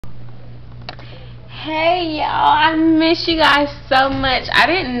Hey y'all, I miss you guys so much. I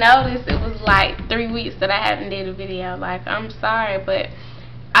didn't notice it was like 3 weeks that I haven't did a video. Like, I'm sorry, but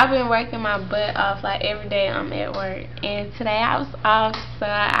I've been working my butt off. Like, every day I'm at work, and today I was off, so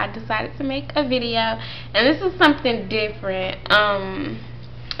I decided to make a video. And this is something different.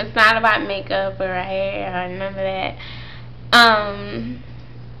 It's not about makeup or hair or none of that.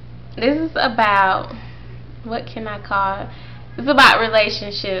 This is about, what can I call it? It's about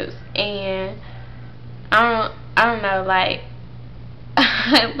relationships, and I don't know, like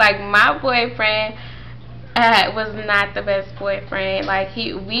like my boyfriend was not the best boyfriend. Like,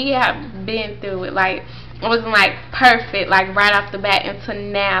 we have been through it. Like, it wasn't like perfect, like right off the bat until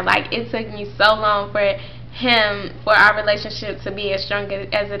now. Like, it took me so long for our relationship to be as strong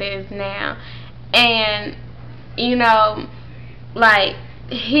as it is now. And you know, like,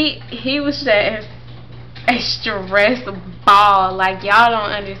 he was just a stress ball. Like, y'all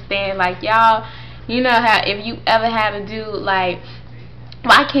don't understand. Like, y'all, you know how if you ever had a dude, like,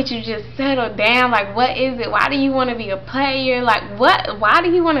 why can't you just settle down? Like, what is it? Why do you want to be a player? Like, why do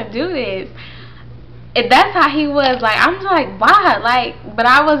you want to do this? That's how he was. Like, I'm like, why? Like, but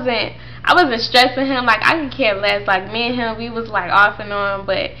I wasn't stressing him. Like, I could care less. Like, me and him, we was like off and on,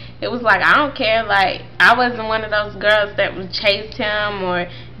 but it was like, I don't care. Like, I wasn't one of those girls that would chase him or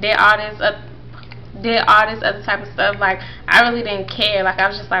did all this other type of stuff. Like, I really didn't care. Like, I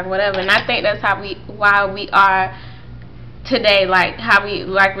was just like, whatever. And I think that's why we are today. Like, how we,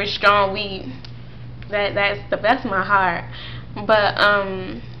 like, we're strong. That's my heart. But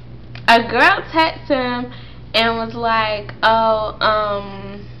a girl texted him and was like,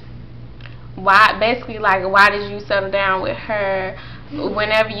 basically like, why did you settle down with her?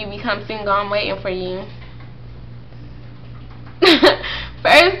 Whenever you become single, I'm waiting for you.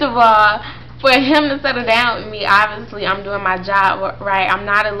 First of all, for him to settle down with me, obviously I'm doing my job right. I'm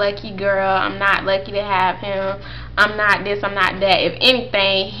not a lucky girl. I'm not lucky to have him. I'm not this, I'm not that. If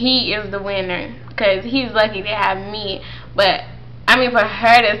anything, he is the winner, because he's lucky to have me. But I mean, for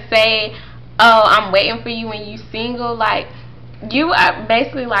her to say, oh, I'm waiting for you when you single, like, you are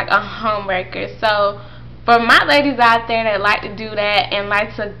basically like a homewrecker. So for my ladies out there that like to do that and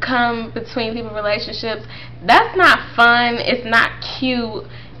like to come between people's relationships, that's not fun. It's not cute.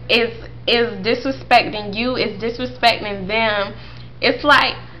 It's disrespecting you. It's disrespecting them. It's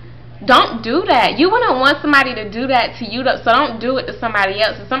like, don't do that. You wouldn't want somebody to do that to you, so don't do it to somebody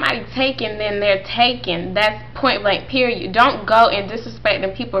else. If somebody's taken, then they're taken. That's point blank, period. Don't go and disrespect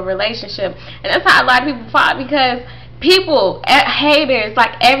in people's relationship. And that's how a lot of people fall, because people, haters,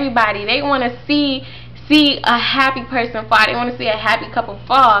 like everybody, they want to see a happy person fall. They want to see a happy couple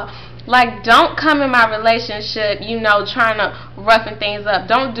fall. Like, don't come in my relationship, you know, trying to roughen things up.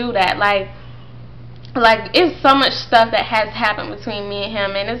 Don't do that. Like it's so much stuff that has happened between me and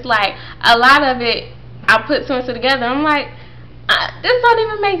him, and it's like, a lot of it, I put two and two together. I'm like, this don't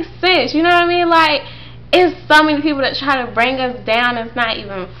even make sense. You know what I mean? Like, it's so many people that try to bring us down. It's not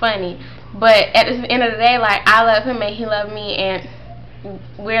even funny. But at the end of the day, like, I love him and he loved me, and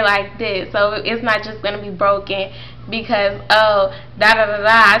we're like this. So it's not just gonna be broken because, oh, da da da da,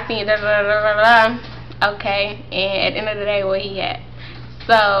 I seen da da da da da. Okay, and at the end of the day, where he at?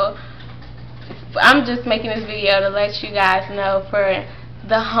 So I'm just making this video to let you guys know, for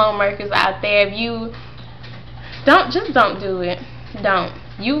the homeworkers out there, if you don't do it. Don't.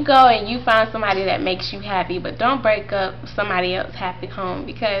 You go and you find somebody that makes you happy, but don't break up somebody else's happy home,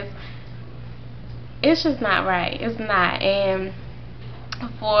 because it's just not right. It's not. And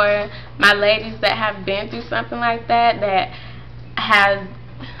for my ladies that have been through something like that, that has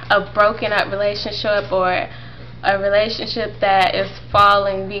a broken up relationship, or a relationship that is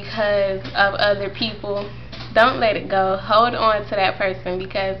falling because of other people, don't let it go. Hold on to that person,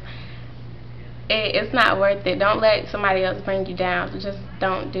 because it's not worth it. Don't let somebody else bring you down. Just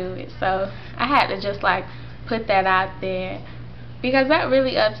don't do it. So I had to just like put that out there, because that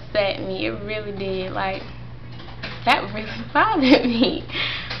really upset me. It really did. Like, that really bothered me.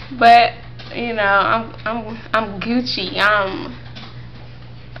 But you know, I'm Gucci.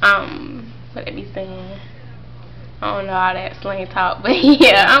 What they be saying? I don't know all that slang talk, but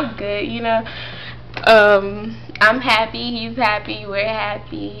yeah, I'm good. You know, I'm happy. He's happy. We're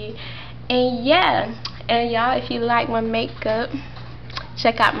happy. And yeah, and y'all, if you like my makeup,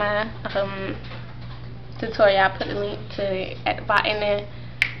 check out my tutorial. I'll put the link to it at the bottom in the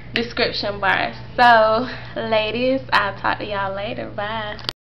description bar. So ladies, I'll talk to y'all later. Bye.